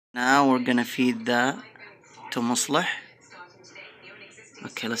Now we're gonna feed that to Maslih.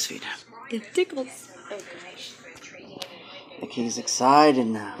 Okay, let's feed him. It tickles. Oh gosh. Like he's excited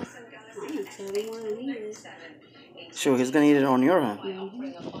now. I'm excited more than he is. Sure, he's gonna eat it on your hand.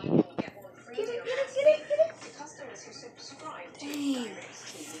 Mm-hmm. Dang.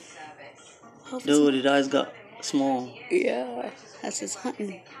 Dude, his eyes got small. Yeah, that's his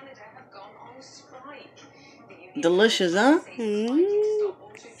hunting. Delicious, huh? Mm-hmm.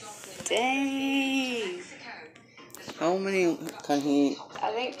 Dang. How many can he eat?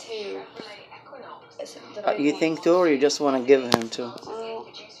 I think 2. You think 2, or you just want to give him 2?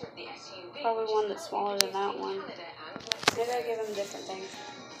 Probably one that's smaller than that one. Maybe I give him different things.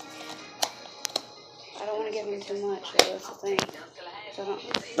 I don't want to give him too much, though, that's the thing. So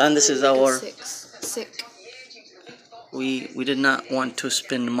And this is our... Sick. We did not want to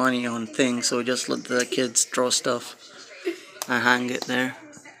spend money on things, so we just let the kids draw stuff and hang it there.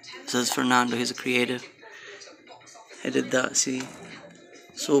 This is Fernando, he's a creative. He did that, see?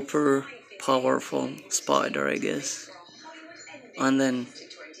 Super powerful spider, I guess. And then,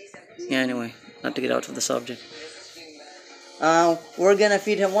 yeah, anyway, not to get out of the subject. We're gonna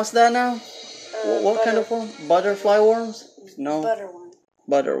feed him, what's that now? What kind of worm? Butterfly worms? No.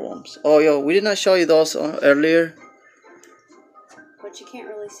 Butterworms. Oh, yo, we did not show you those earlier. But you can't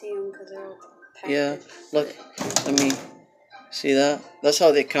really see them because they're all packed. Yeah, look, let me see that. That's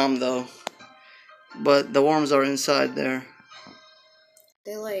how they come, though. But the worms are inside there.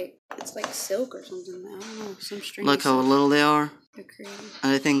 They it's like silk or something. I don't know, some strange. Look how little they are. They're crazy.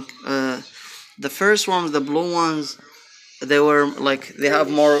 And I think the first worms, the blue ones, they were like, they have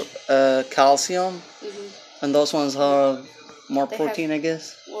more calcium. Mm-hmm. And those ones have more protein, I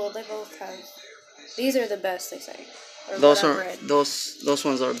guess. Well, they both have. These are the best, they say. Those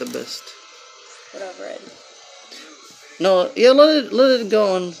ones are the best. What I've read. No, yeah, let it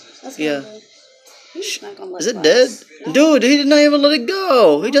go on. Yeah. He's not gonna let Is it dead? No. Dude, he did not even let it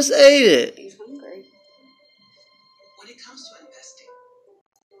go. He just ate it. He's hungry.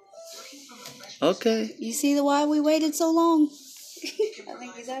 Okay. You see why we waited so long? I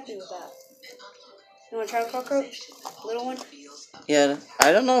think he's happy with that. You want to try a cockroach? Little one? Yeah,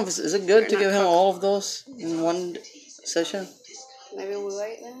 I don't know if is it good to give him all of those in one session? Maybe we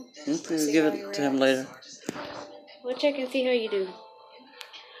wait then? We'll give it to him later. We'll check and see how you do.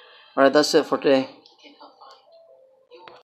 Alright, that's it for today.